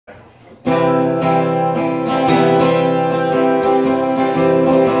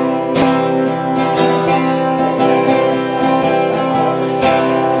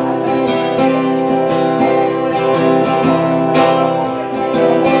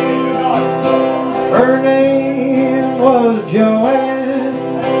Joanne,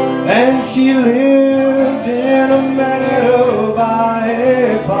 and she lived in a meadow by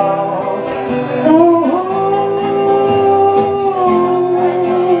a pond.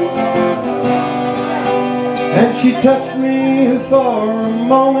 And she touched me for a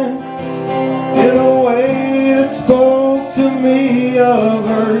moment in a way that spoke to me of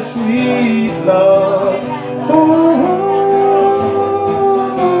her sweet love.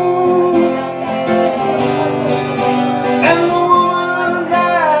 And the woman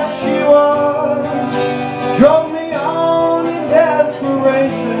that she was drove me on in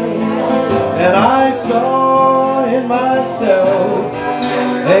desperation, and I saw in myself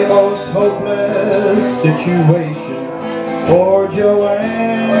a most hopeless situation for Joanne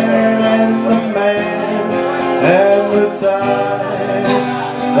and the man and the time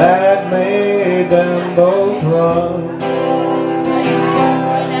that made them both run.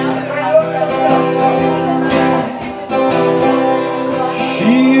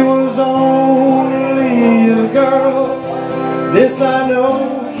 She was only a girl, this I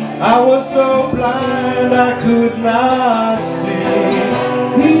know. I was so blind I could not see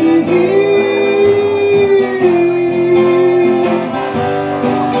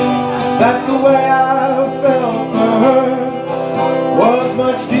that the way I felt for her was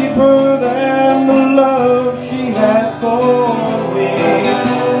much deeper than the love she had for me.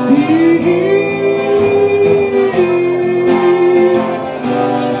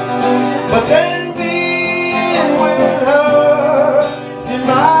 But then being with her in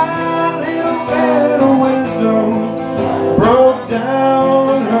my little bit of wisdom broke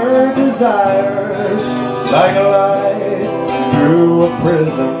down her desires like a light through a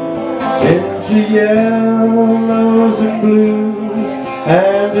prism into yellows and blues,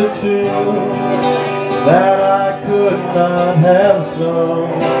 and a tune that I could not have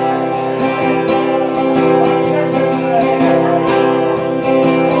sung.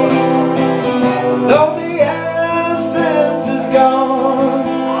 Though the essence is gone,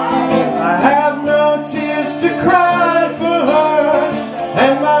 I have no tears to cry for her,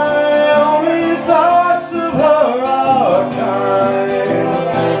 and my only thoughts of her are kind.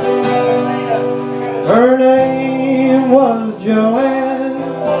 Her name was Joanne,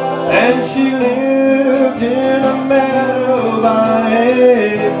 and she lived in a meadow by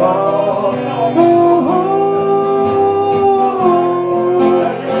a pond.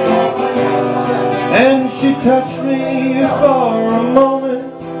 And she touched me for a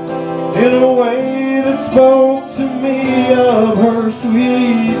moment in a way that spoke to me of her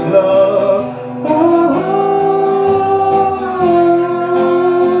sweet love.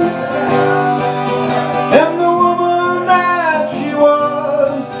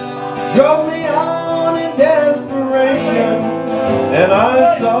 Drove me on in desperation, and I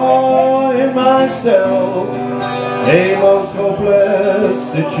saw in myself a most hopeless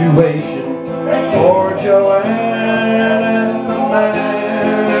situation for Joanne and the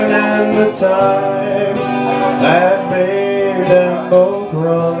man and the time that made them both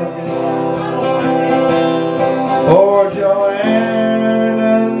run. For Joanne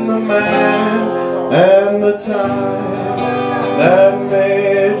and the man and the time